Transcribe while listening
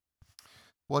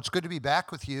Well, it's good to be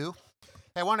back with you.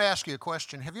 Hey, I want to ask you a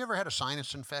question. Have you ever had a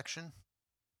sinus infection?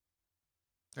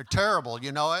 They're terrible,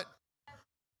 you know it?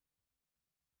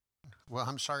 Well,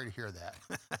 I'm sorry to hear that.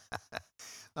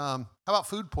 How about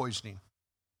food poisoning?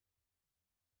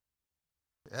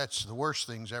 That's the worst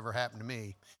thing's ever happened to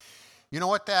me. You know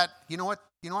why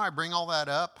I bring all that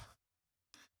up?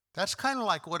 That's kind of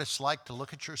like what it's like to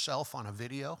look at yourself on a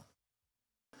video.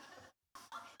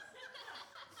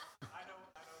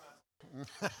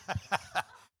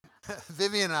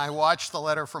 Vivian and I watched the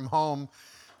letter from home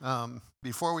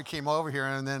before we came over here,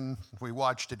 and then we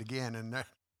watched it again. And I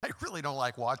really don't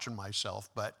like watching myself,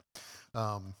 but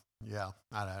yeah,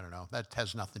 I don't know. That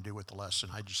has nothing to do with the lesson.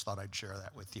 I just thought I'd share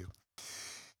that with you.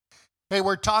 Hey,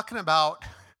 we're talking about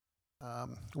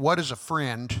what is a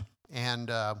friend,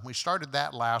 and we started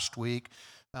that last week.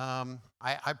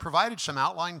 I provided some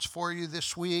outlines for you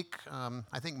this week.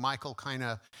 I think Michael kind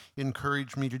of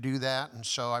encouraged me to do that, and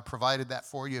so I provided that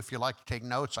for you if you'd like to take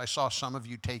notes. I saw some of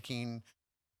you taking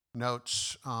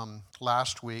notes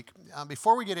last week.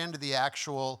 Before we get into the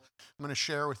actual, I'm going to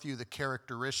share with you the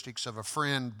characteristics of a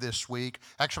friend this week.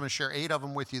 Actually, I'm going to share 8 of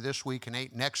them with you this week and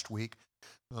 8 next week.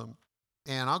 And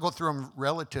I'll go through them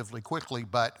relatively quickly,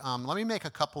 but let me make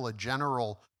a couple of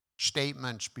general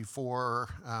statements before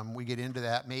we get into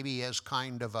that, maybe as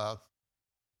kind of a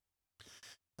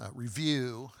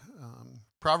review.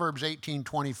 Proverbs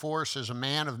 18:24 says, "A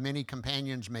man of many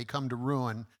companions may come to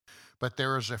ruin, but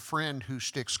there is a friend who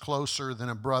sticks closer than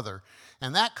a brother."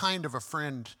 And that kind of a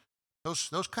friend,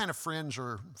 those kind of friends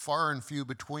are far and few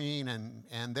between,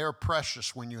 and they're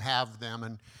precious when you have them.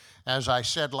 And as I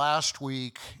said last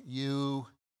week,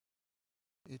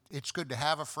 it's good to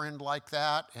have a friend like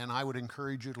that, and I would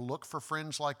encourage you to look for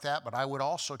friends like that. But I would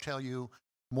also tell you,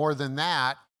 more than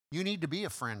that, you need to be a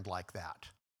friend like that.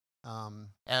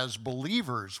 As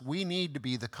believers, we need to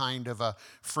be the kind of a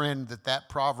friend that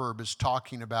proverb is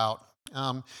talking about.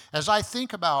 As I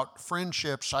think about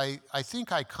friendships, I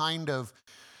think I kind of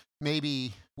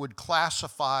maybe would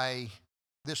classify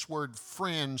this word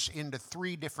friends into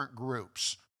 3 different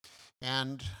groups.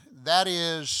 And that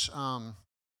is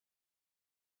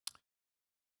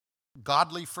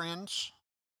godly friends,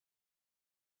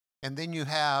 and then you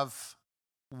have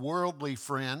worldly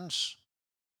friends,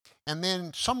 and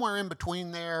then somewhere in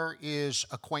between there is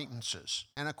acquaintances.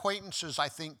 And acquaintances, I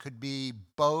think, could be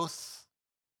both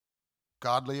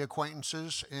godly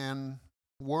acquaintances and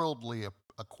worldly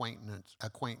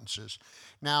acquaintances.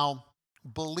 Now,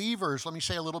 believers, let me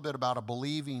say a little bit about a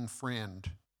believing friend.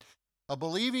 A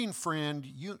believing friend,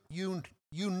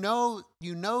 you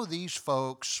know these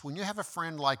folks. When you have a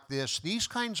friend like this, these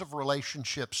kinds of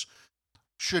relationships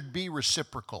should be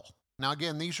reciprocal. Now,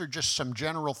 again, these are just some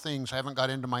general things. I haven't got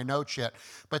into my notes yet,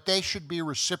 but they should be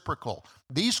reciprocal.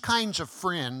 These kinds of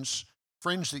friends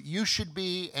that you should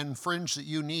be and friends that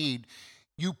you need,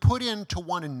 you put into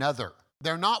one another.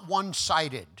 They're not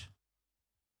one-sided.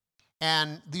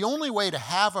 And the only way to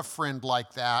have a friend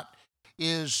like that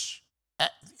is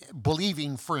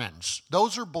believing friends.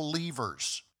 Those are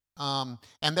believers. And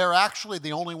they're actually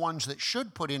the only ones that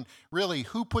should put in, really,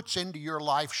 who puts into your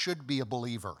life should be a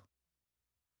believer.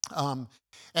 And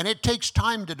it takes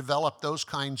time to develop those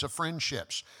kinds of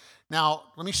friendships.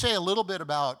 Now, let me say a little bit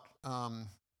about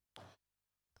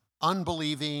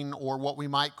unbelieving, or what we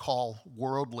might call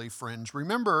worldly friends.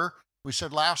 Remember, we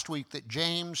said last week that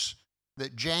James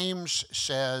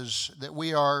says that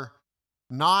we are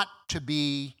not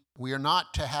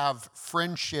to have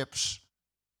friendships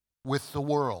with the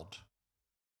world.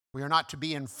 We are not to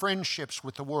be in friendships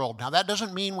with the world. Now, that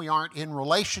doesn't mean we aren't in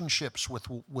relationships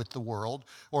with the world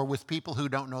or with people who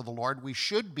don't know the Lord. We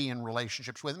should be in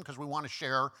relationships with them because we want to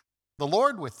share the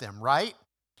Lord with them, right?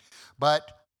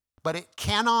 But it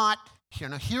cannot,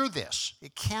 hear this,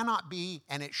 it cannot be,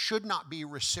 and it should not be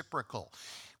reciprocal.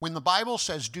 When the Bible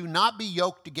says, "Do not be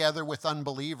yoked together with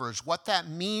unbelievers," what that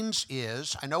means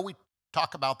is, I know we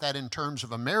talk about that in terms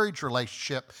of a marriage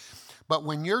relationship, but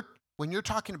when you're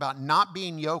talking about not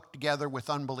being yoked together with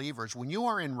unbelievers, when you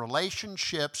are in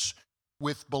relationships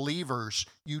with believers,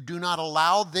 you do not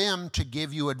allow them to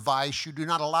give you advice. You do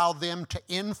not allow them to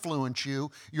influence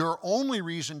you. Your only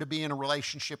reason to be in a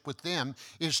relationship with them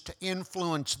is to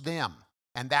influence them.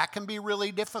 And that can be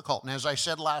really difficult. And as I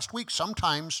said last week,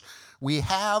 sometimes we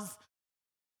have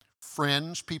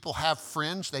friends, people have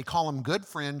friends, they call them good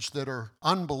friends, that are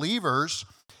unbelievers,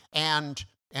 and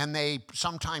they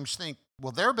sometimes think,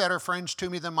 well, they're better friends to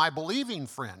me than my believing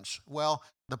friends. Well,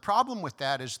 the problem with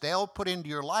that is they'll put into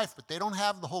your life, but they don't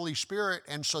have the Holy Spirit,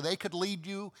 and so they could lead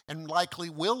you, and likely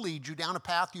will lead you, down a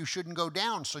path you shouldn't go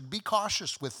down. So be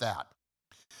cautious with that.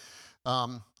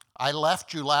 I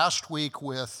left you last week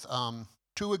with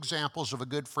two examples of a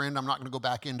good friend. I'm not going to go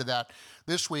back into that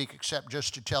this week, except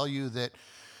just to tell you that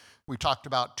we talked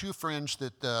about two friends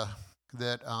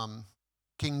that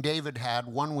King David had.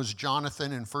 One was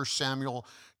Jonathan in 1 Samuel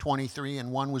 23,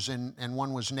 and one was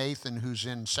Nathan, who's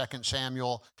in 2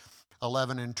 Samuel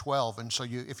 11 and 12. And so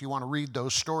if you want to read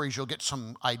those stories, you'll get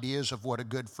some ideas of what a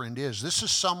good friend is. This is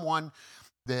someone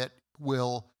that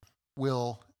will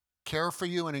care for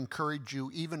you and encourage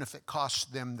you, even if it costs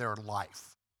them their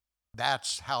life.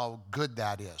 That's how good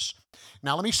that is.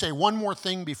 Now, let me say one more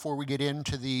thing before we get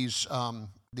into these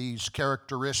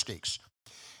characteristics,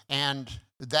 and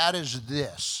that is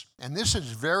this. And this is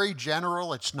very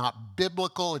general. It's not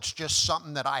biblical. It's just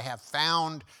something that I have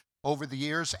found over the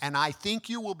years, and I think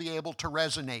you will be able to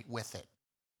resonate with it.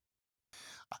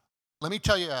 Let me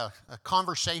tell you a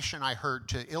conversation I heard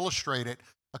to illustrate it.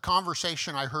 A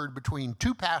conversation I heard between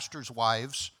two pastors'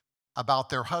 wives about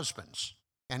their husbands.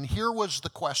 And here was the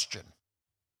question: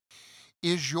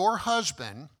 is your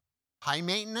husband high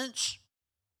maintenance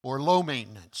or low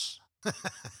maintenance?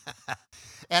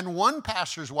 And one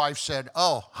pastor's wife said,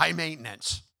 "Oh, high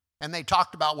maintenance." And they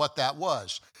talked about what that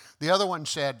was. The other one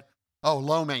said, "Oh,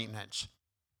 low maintenance."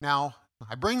 Now,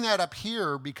 I bring that up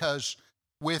here because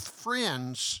with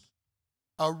friends,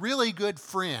 a really good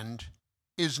friend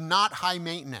is not high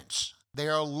maintenance. They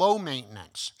are low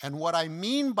maintenance. And what I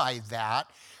mean by that,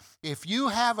 if you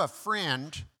have a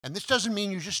friend, and this doesn't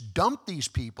mean you just dump these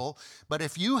people, but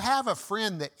if you have a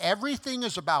friend that everything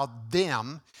is about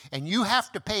them and you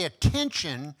have to pay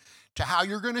attention to how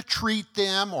you're going to treat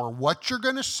them or what you're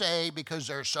going to say because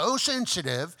they're so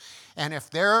sensitive, and if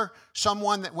they're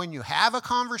someone that when you have a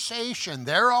conversation,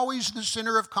 they're always the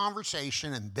center of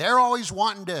conversation and they're always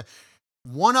wanting to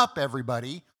one-up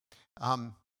everybody,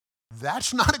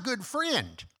 that's not a good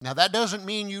friend. Now, that doesn't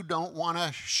mean you don't want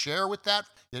to share with that.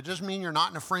 It doesn't mean you're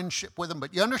not in a friendship with them.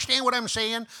 But you understand what I'm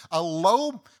saying?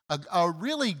 A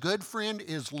really good friend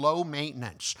is low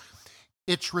maintenance.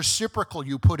 It's reciprocal.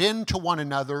 You put into one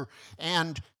another,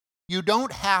 and you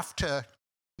don't have to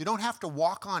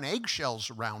walk on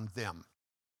eggshells around them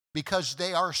because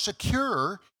they are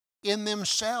secure in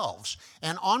themselves.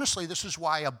 And honestly, this is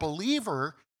why a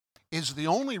believer is the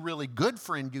only really good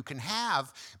friend you can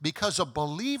have, because a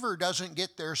believer doesn't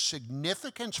get their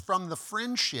significance from the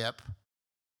friendship.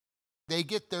 They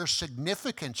get their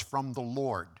significance from the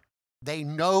Lord. They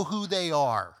know who they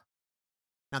are.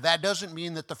 Now, that doesn't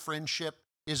mean that the friendship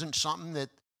isn't something that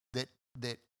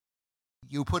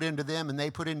you put into them and they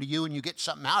put into you and you get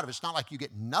something out of it. It's not like you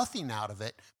get nothing out of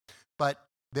it, but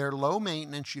they're low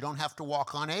maintenance. You don't have to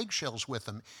walk on eggshells with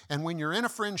them. And when you're in a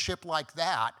friendship like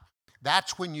that,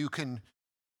 that's when you can,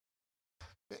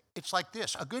 it's like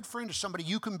this. A good friend is somebody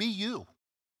you can be you,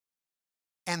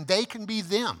 and they can be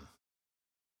them.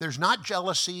 There's not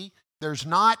jealousy. There's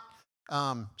not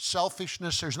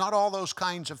selfishness. There's not all those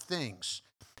kinds of things.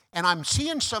 And I'm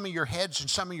seeing some of your heads and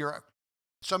some of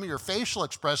your facial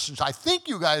expressions. I think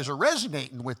you guys are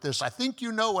resonating with this. I think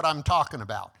you know what I'm talking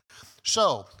about.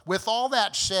 So, with all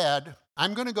that said,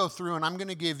 I'm going to go through and I'm going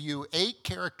to give you 8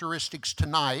 characteristics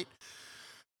tonight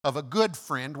of a good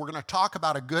friend. We're going to talk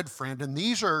about a good friend, and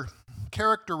these are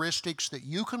characteristics that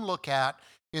you can look at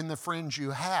in the friends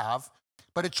you have,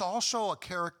 but it's also a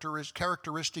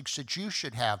characteristics that you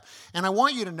should have. And I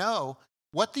want you to know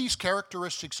what these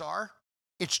characteristics are.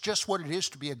 It's just what it is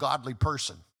to be a godly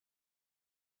person.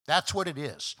 That's what it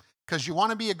is. Because you want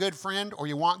to be a good friend, or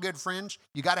you want good friends,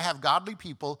 you got to have godly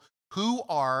people who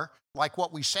are, like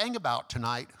what we sang about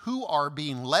tonight, who are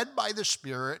being led by the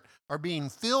Spirit, are being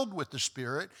filled with the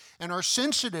Spirit, and are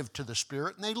sensitive to the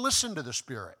Spirit, and they listen to the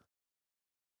Spirit.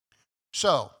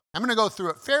 So, I'm going to go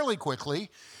through it fairly quickly,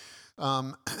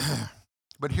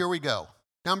 but here we go.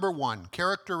 Number 1,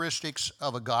 characteristics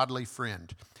of a godly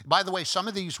friend. By the way, some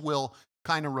of these will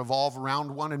kind of revolve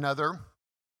around one another,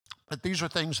 but these are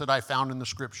things that I found in the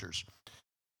Scriptures.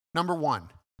 Number 1,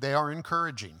 they are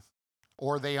encouraging,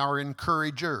 or they are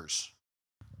encouragers.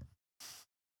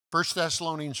 1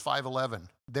 Thessalonians 5:11,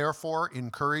 therefore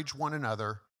encourage one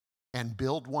another and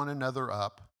build one another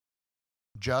up,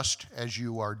 just as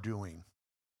you are doing.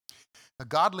 A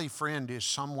godly friend is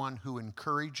someone who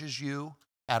encourages you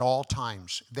at all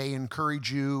times. They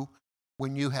encourage you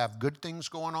when you have good things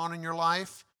going on in your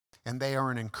life, and they are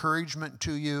an encouragement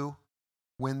to you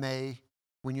when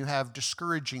you have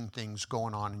discouraging things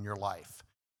going on in your life.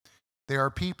 There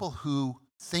are people who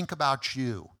think about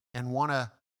you and want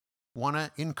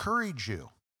to encourage you.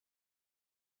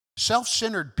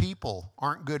 Self-centered people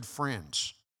aren't good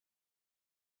friends.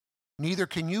 Neither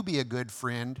can you be a good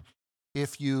friend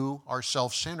if you are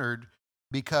self-centered,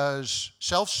 because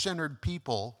self-centered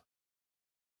people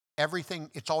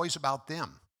it's always about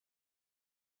them.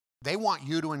 They want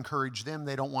you to encourage them.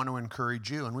 They don't want to encourage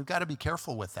you. And we've got to be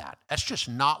careful with that. That's just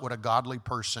not what a godly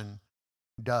person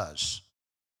does.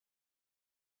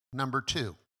 Number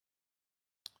 2,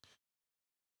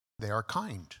 they are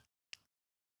kind.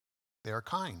 They are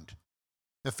kind.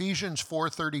 Ephesians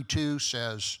 4:32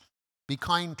 says, be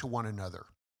kind to one another,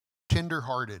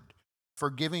 tender-hearted,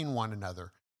 forgiving one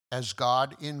another, as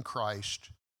God in Christ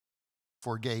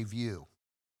forgave you.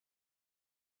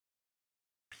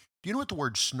 Do you know what the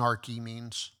word snarky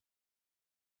means?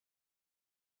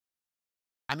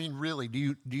 I mean, really,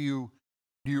 do you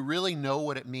really know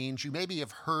what it means? You maybe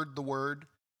have heard the word.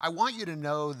 I want you to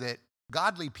know that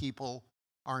godly people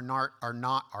are not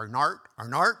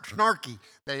snarky.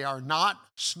 They are not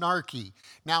snarky.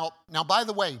 Now, by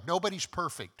the way, nobody's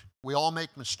perfect. We all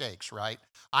make mistakes, right?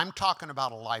 I'm talking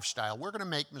about a lifestyle. We're going to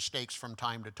make mistakes from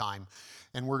time to time,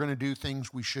 and we're going to do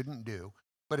things we shouldn't do.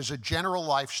 But as a general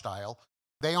lifestyle,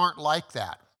 they aren't like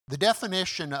that. The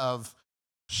definition of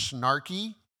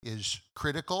snarky is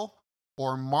critical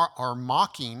or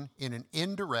mocking in an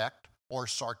indirect or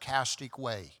sarcastic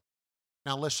way.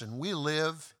 Now listen, we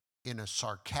live in a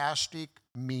sarcastic,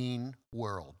 mean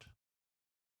world.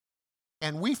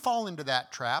 And we fall into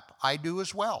that trap. I do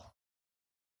as well.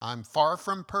 I'm far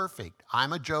from perfect.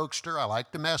 I'm a jokester. I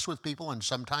like to mess with people, and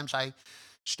sometimes I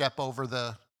step over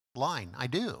the line. I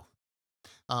do.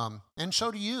 And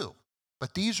so do you.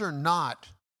 But these are not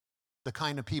the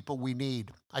kind of people we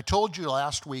need. I told you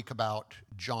last week about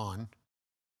John,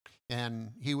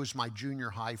 and he was my junior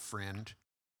high friend.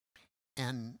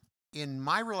 And in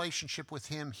my relationship with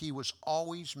him, he was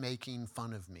always making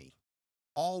fun of me.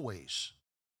 Always.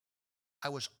 I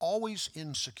was always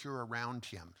insecure around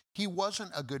him. He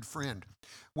wasn't a good friend.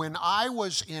 When I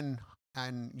was in,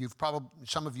 and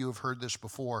some of you have heard this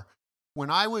before, when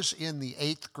I was in the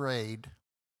 8th grade,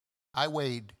 I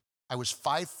was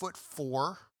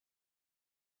 5'4",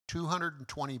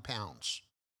 220 pounds.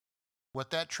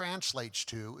 What that translates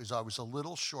to is I was a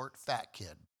little short, fat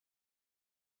kid.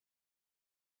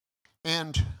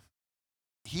 And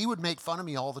he would make fun of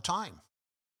me all the time.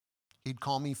 He'd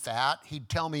call me fat. He'd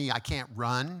tell me I can't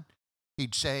run.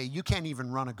 He'd say, you can't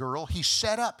even run a girl. He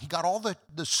got all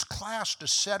this class to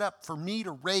set up for me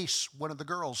to race one of the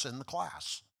girls in the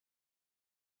class.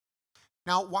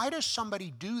 Now, why does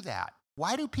somebody do that?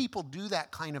 Why do people do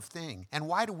that kind of thing? And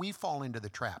why do we fall into the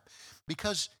trap?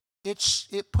 Because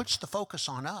it puts the focus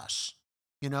on us,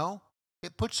 you know?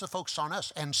 It puts the focus on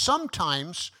us. And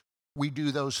sometimes we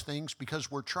do those things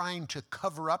because we're trying to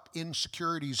cover up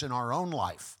insecurities in our own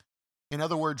life. In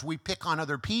other words, we pick on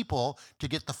other people to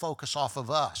get the focus off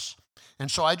of us. And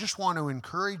so I just want to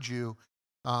encourage you,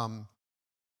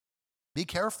 be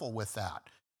careful with that.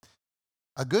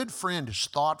 A good friend is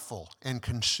thoughtful and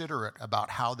considerate about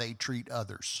how they treat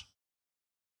others.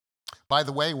 By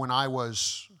the way, when I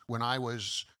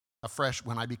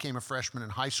became a freshman in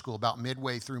high school, about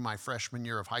midway through my freshman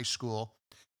year of high school,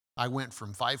 I went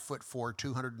from 5'4",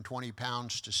 220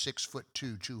 pounds to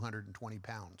 6'2", 220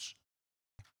 pounds.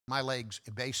 My legs,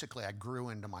 basically, I grew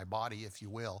into my body, if you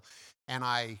will, and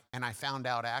I found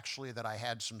out actually that I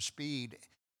had some speed.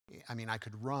 I mean, I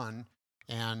could run,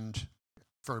 and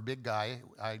for a big guy,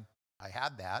 I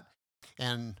had that.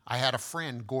 And I had a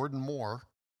friend, Gordon Moore,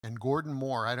 and Gordon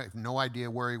Moore, I have no idea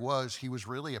where he was. He was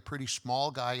really a pretty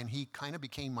small guy, and he kind of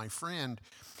became my friend.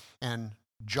 And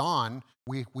John,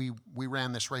 we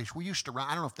ran this race. We used to run,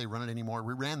 I don't know if they run it anymore.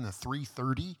 We ran the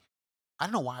 3:30. I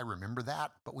don't know why I remember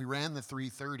that, but we ran the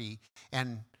 3:30,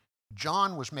 and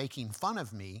John was making fun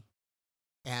of me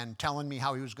and telling me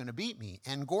how he was going to beat me.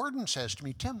 And Gordon says to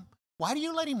me, Tim, why do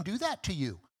you let him do that to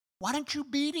you? Why don't you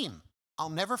beat him?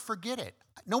 I'll never forget it.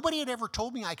 Nobody had ever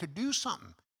told me I could do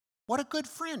something. What a good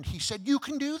friend. He said, you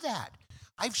can do that.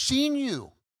 I've seen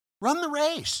you. Run the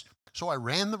race. So I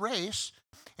ran the race,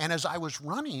 and as I was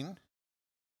running,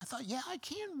 I thought, yeah, I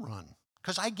can run,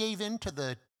 because I gave in to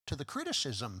the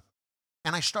criticism,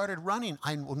 and I started running.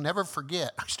 I will never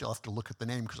forget. I still have to look at the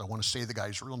name because I want to say the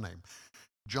guy's real name.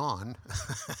 John.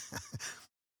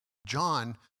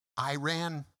 John, I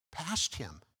ran past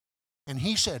him. And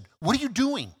he said, what are you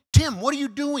doing? Tim, what are you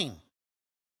doing?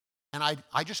 And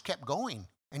I just kept going.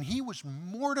 And he was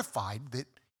mortified that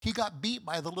he got beat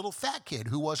by the little fat kid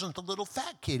who wasn't the little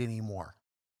fat kid anymore.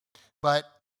 But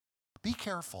be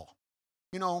careful.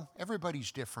 You know,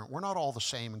 everybody's different. We're not all the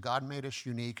same, and God made us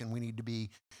unique, and we need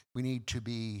to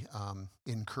be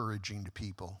encouraging to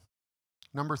people.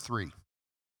 Number 3,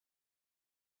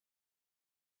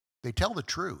 they tell the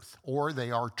truth, or they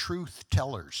are truth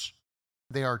tellers.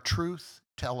 They are truth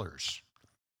tellers.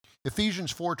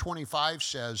 Ephesians 4:25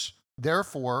 says,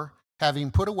 therefore,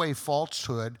 having put away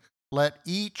falsehood, let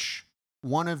each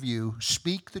one of you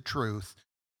speak the truth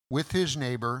with his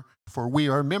neighbor, for we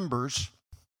are members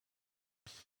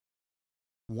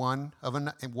one of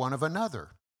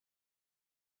another.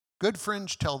 Good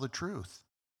friends tell the truth.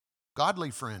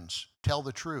 Godly friends tell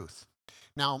the truth.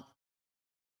 Now,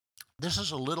 this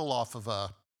is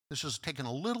taking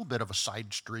a little bit of a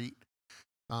side street.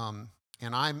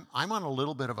 And I'm on a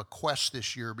little bit of a quest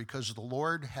this year because the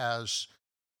Lord has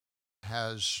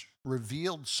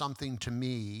revealed something to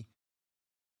me,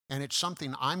 and it's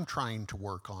something I'm trying to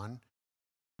work on,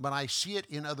 but I see it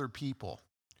in other people.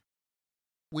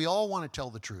 We all want to tell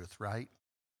the truth, right?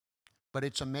 But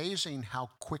it's amazing how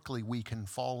quickly we can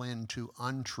fall into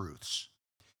untruths.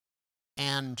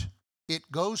 And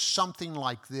it goes something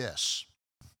like this.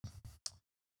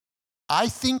 I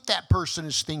think that person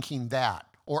is thinking that,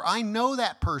 or I know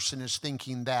that person is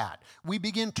thinking that. We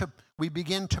begin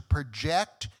to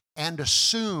project and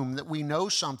assume that we know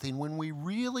something when we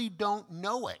really don't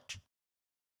know it.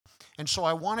 And so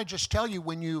I want to just tell you,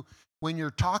 when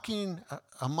you're talking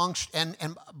amongst, and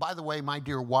by the way, my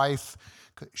dear wife,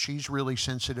 she's really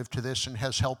sensitive to this and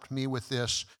has helped me with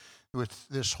this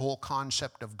whole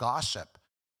concept of gossip.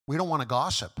 We don't want to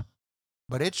gossip,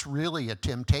 but it's really a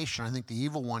temptation. I think the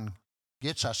evil one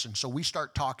gets us, and so we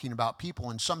start talking about people,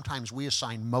 and sometimes we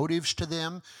assign motives to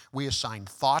them, we assign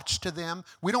thoughts to them.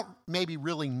 We don't maybe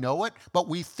really know it, but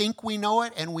we think we know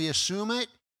it, and we assume it.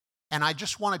 And I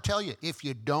just want to tell you, if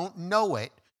you don't know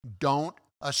it, don't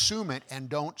assume it and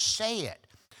don't say it.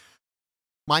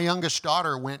 My youngest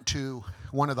daughter went to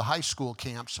one of the high school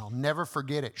camps. I'll never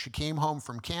forget it. She came home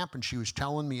from camp and she was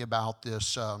telling me about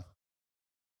this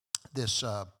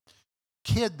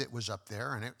kid that was up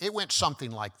there, and it went something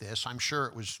like this. I'm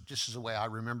sure this is the way I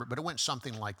remember, but it went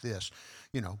something like this.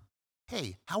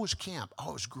 Hey, how was camp? Oh,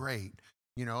 it was great.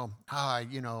 Did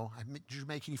you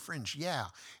make any friends? Yeah.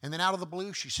 And then out of the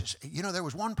blue, she says, there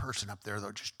was one person up there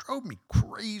that just drove me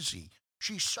crazy.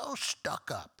 She's so stuck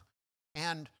up,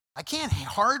 and I can't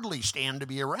hardly stand to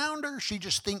be around her. She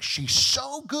just thinks she's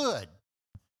so good.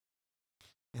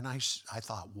 And I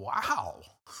thought, wow,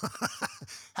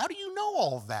 how do you know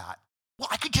all of that? Well,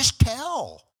 I could just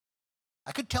tell.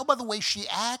 I could tell by the way she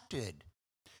acted.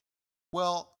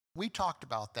 Well, we talked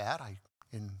about that. I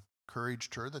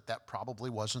encouraged her that probably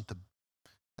wasn't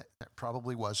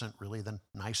really the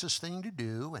nicest thing to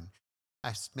do, and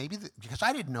because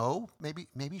I didn't know,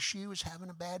 maybe she was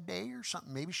having a bad day or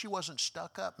something. Maybe she wasn't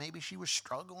stuck up. Maybe she was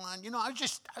struggling. I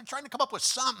was trying to come up with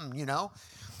something.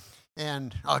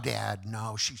 And Dad,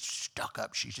 no, she's stuck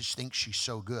up. She just thinks she's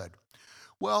so good.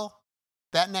 Well,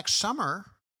 that next summer,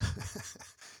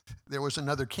 there was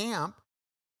another camp,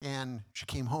 and she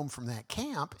came home from that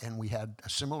camp, and we had a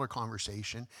similar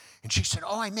conversation. And she said,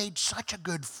 I made such a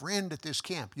good friend at this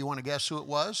camp. You want to guess who it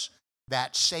was?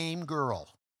 That same girl.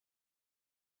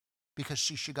 Because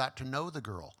she got to know the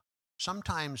girl.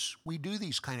 Sometimes we do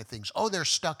these kind of things. They're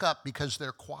stuck up because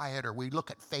they're quiet, or we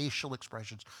look at facial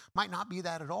expressions. Might not be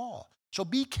that at all. So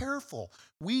be careful.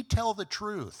 We tell the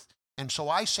truth. And so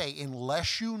I say,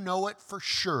 unless you know it for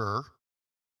sure,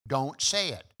 don't say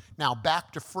it. Now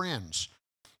back to friends.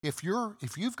 If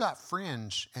you've got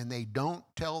friends and they don't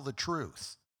tell the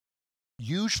truth,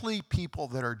 usually people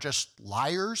that are just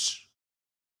liars,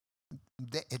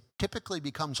 it typically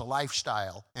becomes a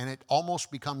lifestyle, and it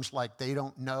almost becomes like they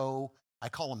don't know. I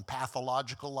call them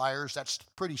pathological liars. That's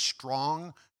pretty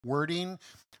strong wording,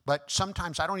 but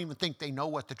sometimes I don't even think they know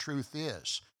what the truth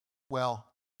is. Well,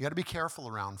 you got to be careful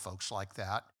around folks like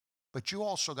that, but you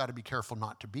also got to be careful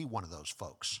not to be one of those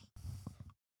folks.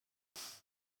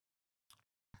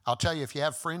 I'll tell you, if you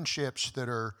have friendships that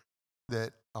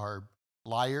are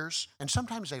liars, and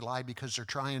sometimes they lie because they're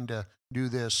trying to do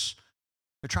this,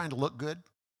 they're trying to look good,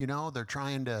 they're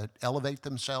trying to elevate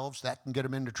themselves. That can get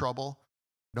them into trouble.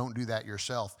 Don't do that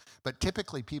yourself. But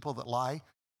typically people that lie,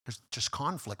 just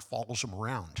conflict follows them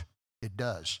around. It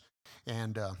does.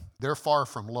 And they're far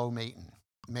from low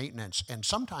maintenance. And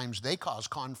sometimes they cause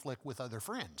conflict with other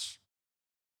friends.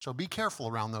 So be careful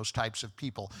around those types of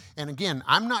people. And again,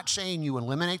 I'm not saying you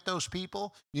eliminate those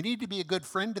people. You need to be a good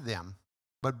friend to them.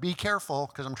 But be careful,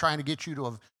 because I'm trying to get you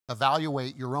to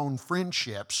evaluate your own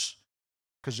friendships.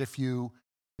 Because if you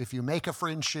make a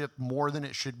friendship more than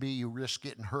it should be, you risk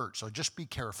getting hurt. So just be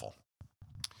careful.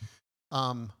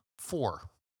 4,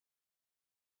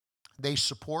 they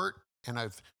support, and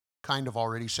I've kind of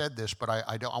already said this, but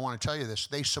I want to tell you this.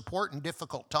 They support in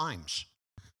difficult times.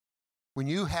 When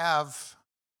you have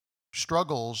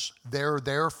struggles, they're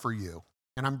there for you.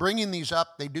 And I'm bringing these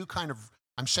up.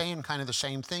 I'm saying kind of the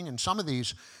same thing in some of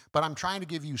these, but I'm trying to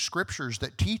give you scriptures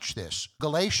that teach this.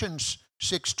 Galatians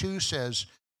 6:2 says,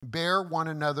 bear one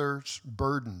another's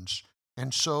burdens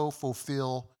and so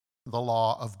fulfill the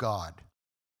law of God.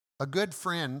 A good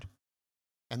friend,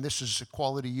 and this is a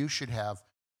quality you should have,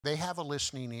 they have a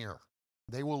listening ear.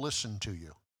 They will listen to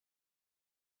you.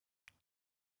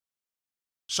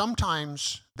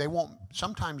 Sometimes they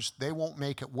won't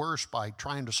make it worse by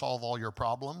trying to solve all your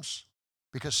problems,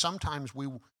 because sometimes we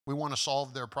want to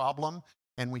solve their problem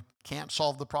and we can't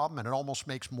solve the problem, and it almost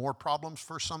makes more problems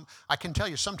for some. I can tell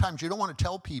you, sometimes you don't want to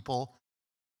tell people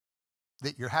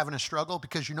that you're having a struggle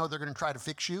because you know they're going to try to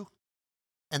fix you,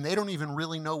 and they don't even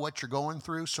really know what you're going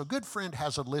through. So a good friend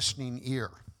has a listening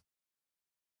ear.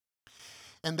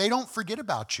 And they don't forget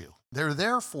about you. They're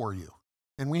there for you.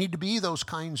 And we need to be those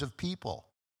kinds of people.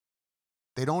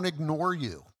 They don't ignore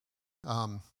you.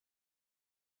 And,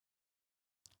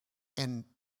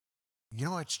 you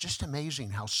know, it's just amazing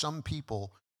how some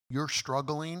people, you're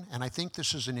struggling, and I think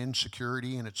this is an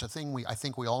insecurity, and it's a thing I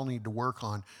think we all need to work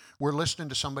on. We're listening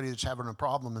to somebody that's having a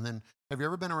problem, and then have you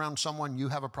ever been around someone, you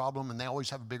have a problem, and they always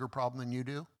have a bigger problem than you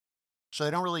do? So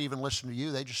they don't really even listen to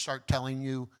you. They just start telling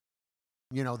you,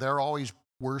 you know, they're always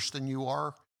worse than you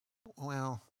are.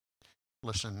 Well,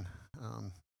 listen,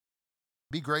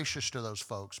 be gracious to those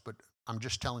folks, but I'm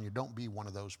just telling you, don't be one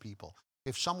of those people.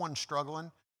 If someone's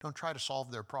struggling, don't try to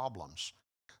solve their problems.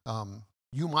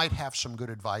 You might have some good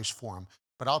advice for them,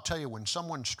 but I'll tell you, when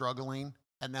someone's struggling,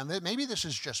 and now maybe this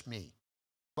is just me,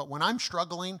 but when I'm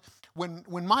struggling, when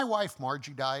my wife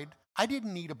Margie died, I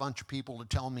didn't need a bunch of people to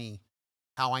tell me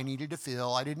how I needed to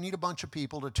feel. I didn't need a bunch of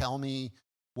people to tell me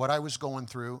what I was going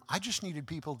through. I just needed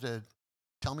people to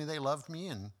tell me they loved me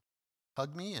and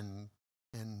hug me and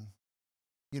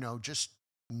you know, just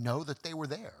know that they were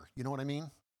there. You know what I mean?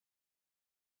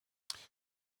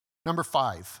 Number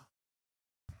 5,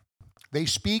 they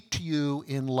speak to you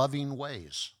in loving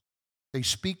ways. They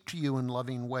speak to you in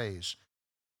loving ways.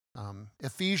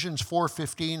 Ephesians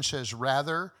 4:15 says,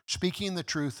 rather, speaking the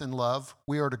truth in love,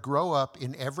 we are to grow up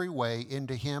in every way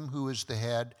into him who is the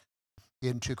head,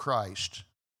 into Christ.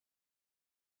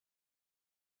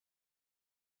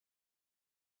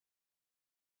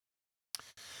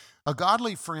 A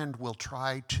godly friend will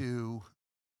try to,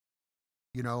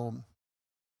 you know,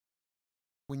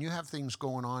 when you have things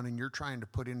going on and you're trying to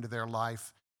put into their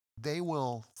life, they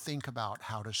will think about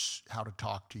how to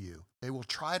talk to you. They will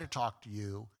try to talk to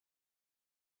you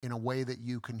in a way that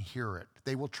you can hear it.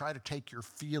 They will try to take your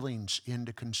feelings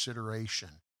into consideration.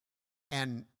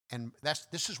 And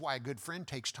this is why a good friend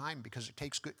takes time, because it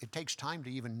takes time to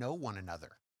even know one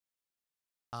another.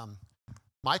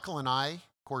 Michael and I,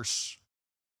 of course,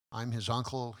 I'm his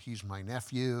uncle, he's my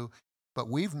nephew, but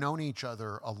we've known each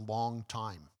other a long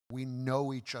time. We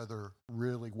know each other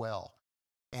really well.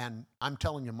 And I'm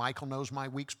telling you, Michael knows my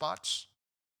weak spots.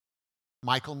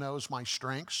 Michael knows my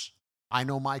strengths. I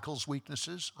know Michael's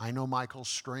weaknesses. I know Michael's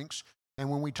strengths. And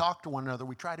when we talk to one another,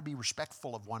 we try to be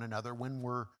respectful of one another when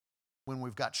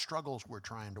we've got struggles we're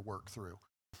trying to work through.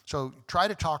 So try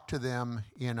to talk to them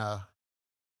in a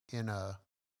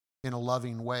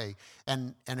loving way.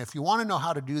 And if you want to know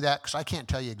how to do that, because I can't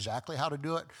tell you exactly how to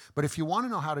do it, but if you want to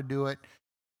know how to do it,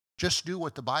 just do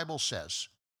what the Bible says.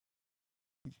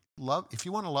 If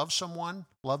you want to love someone,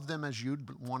 love them as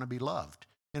you'd want to be loved.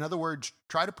 In other words,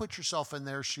 try to put yourself in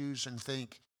their shoes and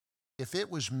think, if it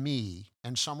was me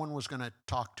and someone was going to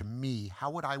talk to me,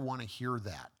 how would I want to hear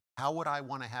that? How would I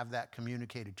want to have that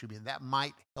communicated to me? And that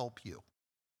might help you.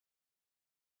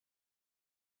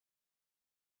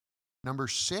 Number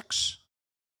 6,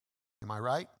 am I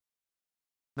right?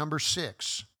 Number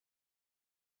 6,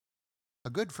 a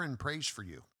good friend prays for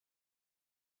you.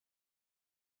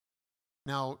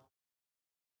 Now,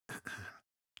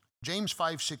 James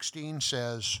 5:16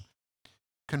 says,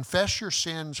 confess your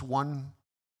sins one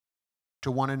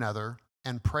to one another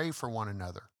and pray for one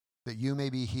another that you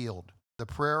may be healed. The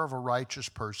prayer of a righteous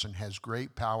person has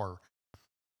great power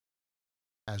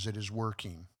as it is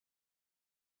working.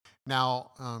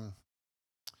 Now,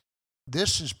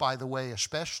 this is, by the way,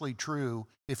 especially true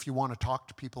if you want to talk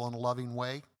to people in a loving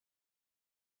way.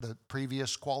 The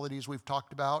previous qualities we've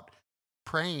talked about,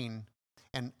 praying,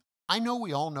 and I know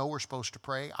we all know we're supposed to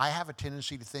pray. I have a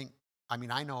tendency to think,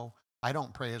 I know I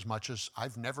don't pray as much as,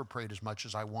 I've never prayed as much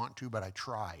as I want to, but I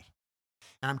try.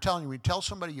 And I'm telling you, when you tell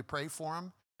somebody you pray for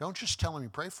them, don't just tell them you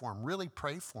pray for them, really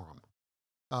pray for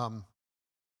them.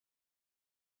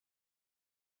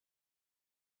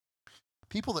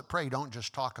 People that pray don't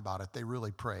just talk about it, they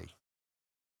really pray.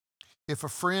 If a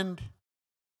friend,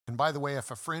 and by the way,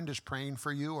 if a friend is praying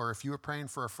for you, or if you are praying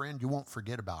for a friend, you won't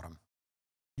forget about them.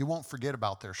 You won't forget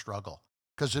about their struggle,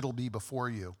 because it'll be before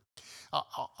you.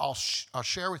 I'll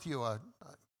share with you a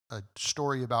a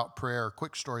story about prayer, a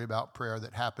quick story about prayer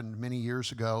that happened many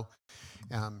years ago.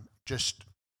 Just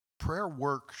prayer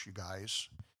works, you guys.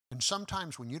 And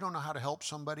sometimes when you don't know how to help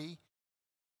somebody,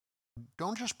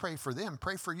 don't just pray for them,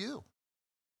 pray for you.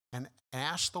 And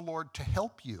ask the Lord to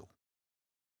help you.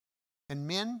 And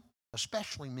men,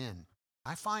 especially men,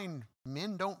 I find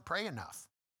men don't pray enough.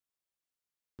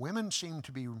 Women seem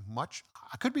to be much,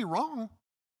 I could be wrong,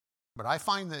 but I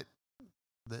find that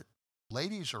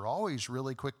ladies are always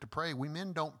really quick to pray. We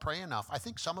men don't pray enough. I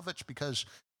think some of it's because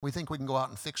we think we can go out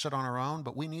and fix it on our own,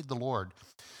 but we need the Lord.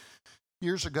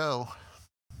 Years ago,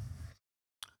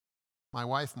 my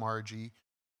wife Margie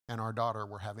and our daughter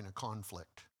were having a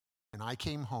conflict. And I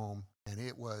came home, and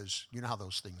it was, you know how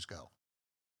those things go.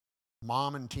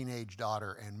 Mom and teenage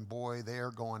daughter, and boy,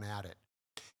 they're going at it.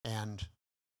 And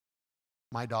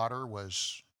my daughter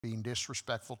was being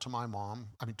disrespectful to my mom,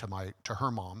 to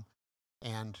her mom.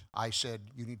 And I said,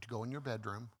 you need to go in your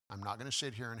bedroom. I'm not going to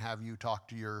sit here and have you talk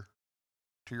to your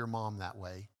mom that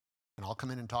way. And I'll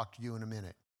come in and talk to you in a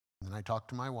minute. And then I talked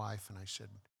to my wife, and I said,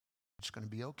 it's going to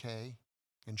be okay.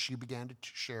 And she began to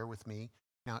share with me.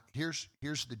 Now, here's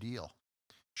the deal.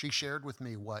 She shared with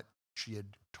me what she had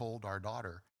told our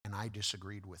daughter, and I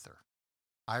disagreed with her.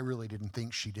 I really didn't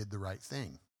think she did the right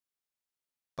thing.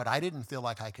 But I didn't feel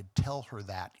like I could tell her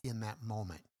that in that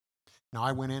moment. Now,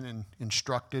 I went in and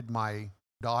instructed my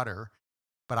daughter,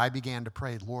 but I began to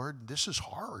pray, Lord, this is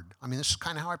hard. I mean, this is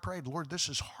kind of how I prayed. Lord, this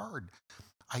is hard.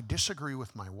 I disagree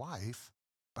with my wife,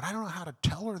 but I don't know how to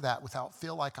tell her that without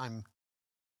feel like I'm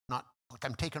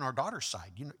taking our daughter's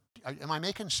side. You know, am I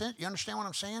making sense? You understand what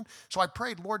I'm saying? So I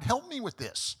prayed, Lord, help me with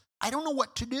this. I don't know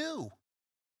what to do.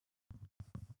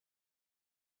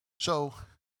 So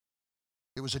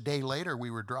it was a day later, we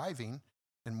were driving,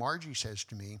 and Margie says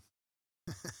to me,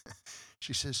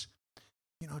 she says,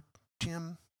 you know,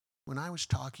 Tim, when I was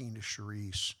talking to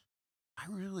Charisse, I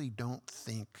really don't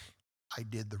think I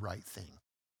did the right thing.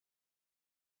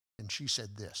 And she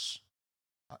said this,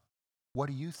 what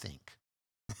do you think?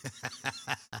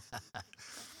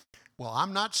 Well,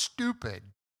 I'm not stupid.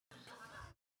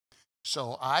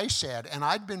 So I said, and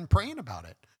I'd been praying about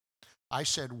it. I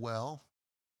said,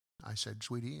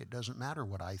 sweetie, it doesn't matter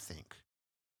what I think.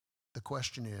 The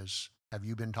question is, have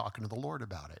you been talking to the Lord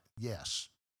about it? Yes.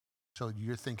 So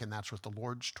you're thinking that's what the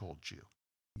Lord's told you?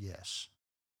 Yes.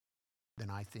 Then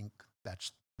I think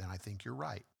you're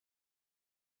right.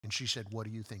 And she said, what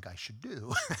do you think I should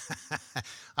do?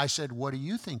 I said, what do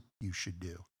you think you should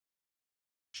do?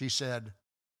 She said,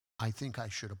 I think I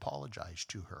should apologize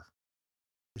to her.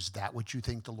 Is that what you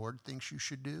think the Lord thinks you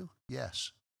should do?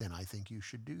 Yes. Then I think you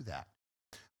should do that.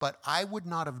 But I would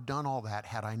not have done all that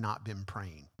had I not been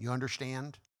praying. You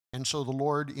understand? And so the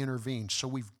Lord intervenes. So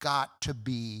we've got to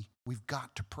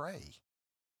pray.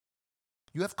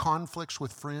 You have conflicts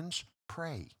with friends?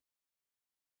 Pray.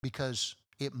 Because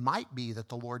it might be that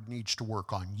the Lord needs to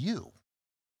work on you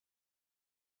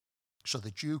so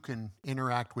that you can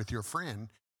interact with your friend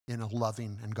in a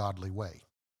loving and godly way.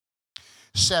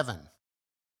 7,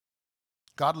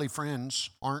 godly friends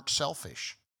aren't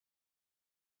selfish.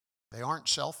 They aren't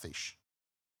selfish.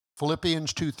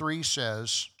 Philippians 2:3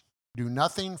 says, do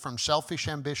nothing from selfish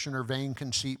ambition or vain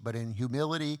conceit, but in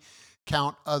humility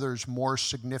count others more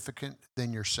significant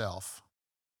than yourself.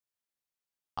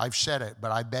 I've said it,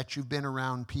 but I bet you've been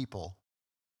around people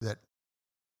that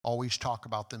always talk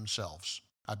about themselves.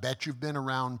 I bet you've been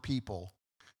around people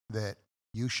that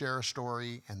you share a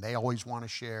story and they always want to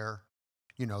share.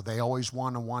 You know, they always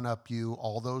want to one-up you,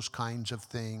 all those kinds of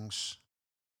things.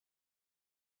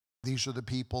 These are the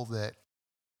people that,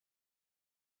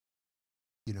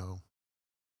 you know,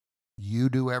 you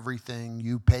do everything,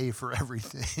 you pay for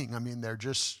everything. I mean,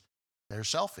 they're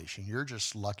selfish, and you're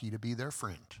just lucky to be their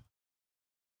friend.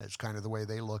 That's kind of the way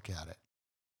they look at it.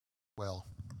 Well,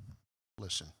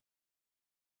 listen,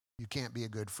 you can't be a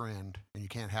good friend, and you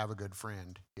can't have a good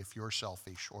friend if you're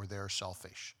selfish or they're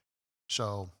selfish.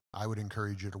 So I would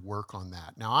encourage you to work on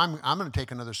that. Now, I'm going to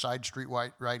take another side street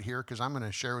right here, because I'm going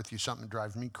to share with you something that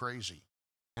drives me crazy.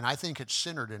 And I think it's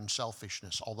centered in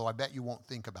selfishness, although I bet you won't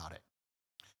think about it.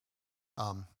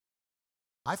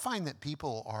 I find that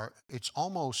it's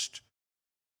almost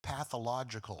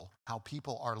pathological how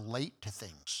people are late to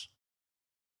things.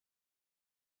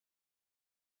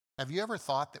 Have you ever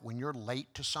thought that when you're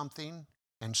late to something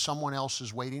and someone else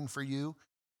is waiting for you,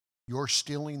 you're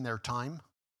stealing their time?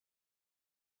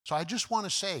 So I just want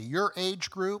to say, your age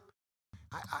group,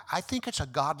 I think it's a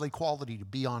godly quality to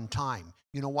be on time.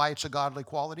 You know why it's a godly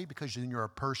quality? Because then you're a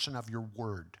person of your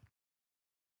word.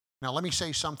 Now let me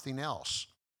say something else.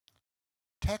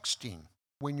 Texting.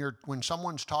 When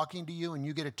someone's talking to you and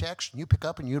you get a text and you pick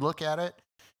up and you look at it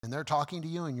and they're talking to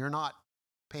you and you're not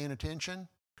paying attention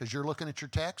because you're looking at your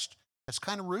text, that's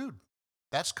kind of rude.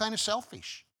 That's kind of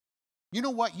selfish. You know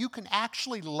what? You can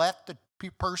actually let the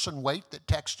person wait that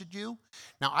texted you.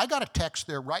 Now, I got a text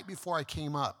there right before I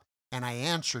came up, and I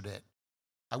answered it.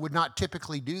 I would not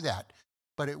typically do that,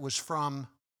 but it was from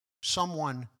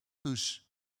someone who's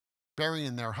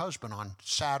burying their husband on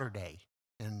Saturday,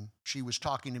 and she was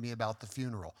talking to me about the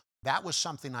funeral. That was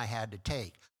something I had to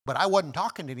take, but I wasn't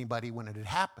talking to anybody when it had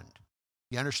happened.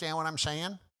 You understand what I'm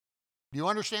saying? Do you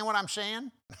understand what I'm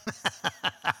saying?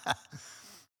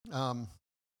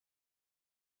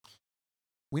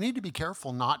 We need to be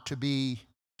careful not to be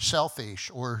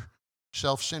selfish or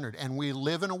self-centered. And we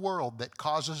live in a world that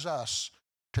causes us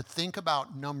to think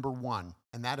about number one,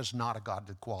 and that is not a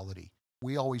godly quality.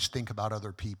 We always think about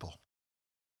other people.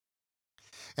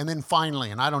 And then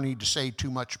finally, and I don't need to say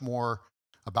too much more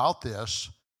about this,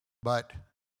 but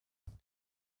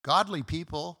godly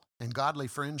people and godly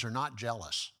friends are not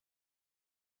jealous.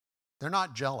 They're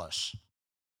not jealous.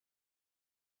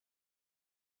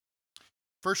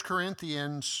 1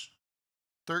 Corinthians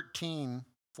 13,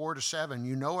 4-7,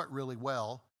 you know it really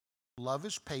well. Love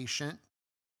is patient.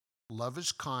 Love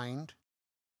is kind.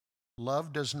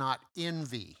 Love does not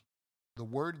envy. The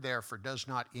word there for does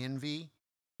not envy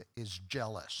is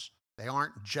jealous. They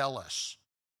aren't jealous.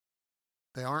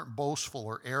 They aren't boastful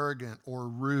or arrogant or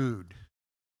rude.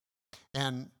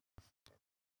 And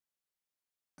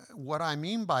what I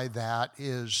mean by that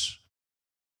is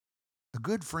a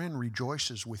good friend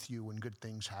rejoices with you when good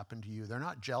things happen to you. They're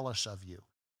not jealous of you.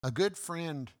 A good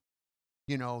friend,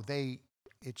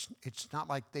 it's not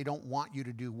like they don't want you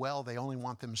to do well. They only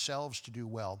want themselves to do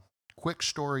well. Quick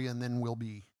story, and then we'll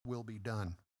be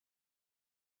done.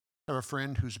 I have a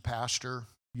friend who's a pastor.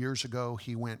 Years ago,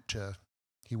 he went to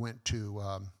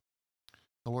the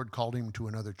Lord called him to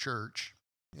another church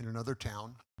in another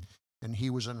town, and he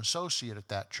was an associate at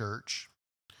that church.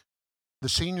 The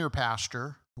senior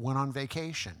pastor went on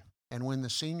vacation, and when the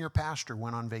senior pastor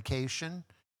went on vacation,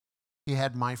 he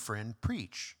had my friend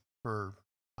preach for,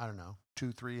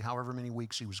 2, 3, however many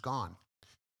weeks he was gone.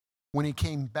 When he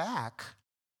came back,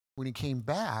 the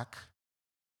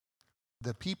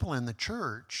people in the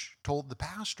church told the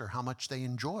pastor how much they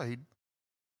enjoyed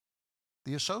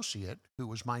the associate who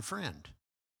was my friend.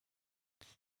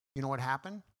 You know what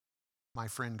happened? My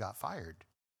friend got fired.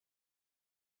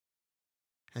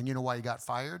 And you know why he got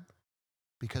fired?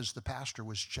 Because the pastor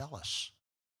was jealous.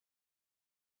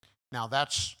 Now,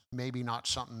 that's maybe not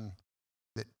something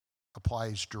that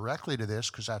applies directly to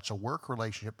this because that's a work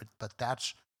relationship, but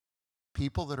that's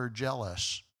people that are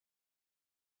jealous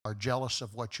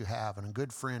of what you have, and a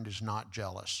good friend is not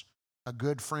jealous. A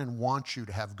good friend wants you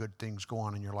to have good things go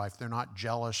on in your life. They're not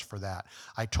jealous for that.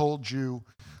 I told you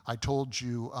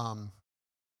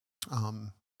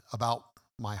about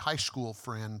my high school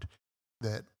friend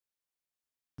that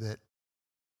the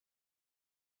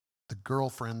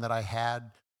girlfriend that I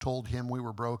had told him we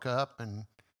were broke up, and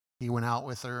he went out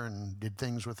with her and did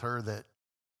things with her that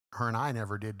her and I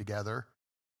never did together.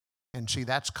 And see,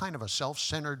 that's kind of a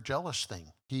self-centered, jealous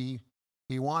thing. He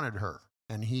wanted her,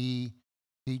 and he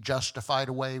justified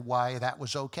away why that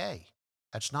was okay.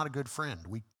 That's not a good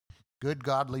friend. Good,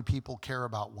 godly people care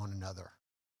about one another.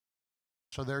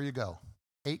 So there you go.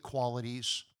 8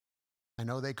 qualities. I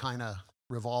know they kind of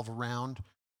revolve around,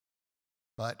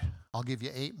 but I'll give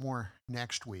you 8 more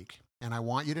next week. And I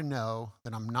want you to know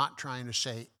that I'm not trying to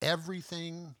say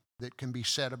everything that can be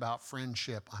said about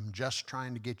friendship. I'm just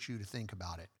trying to get you to think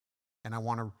about it. And I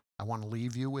want to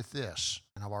leave you with this,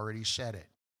 and I've already said it.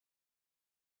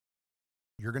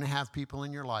 You're going to have people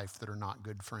in your life that are not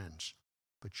good friends,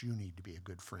 but you need to be a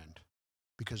good friend.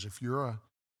 Because if you're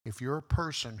a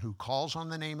person who calls on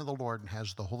the name of the Lord and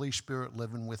has the Holy Spirit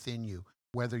living within you,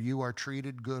 whether you are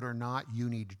treated good or not, you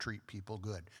need to treat people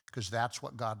good, because that's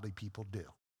what godly people do.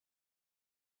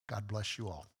 God bless you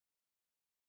all.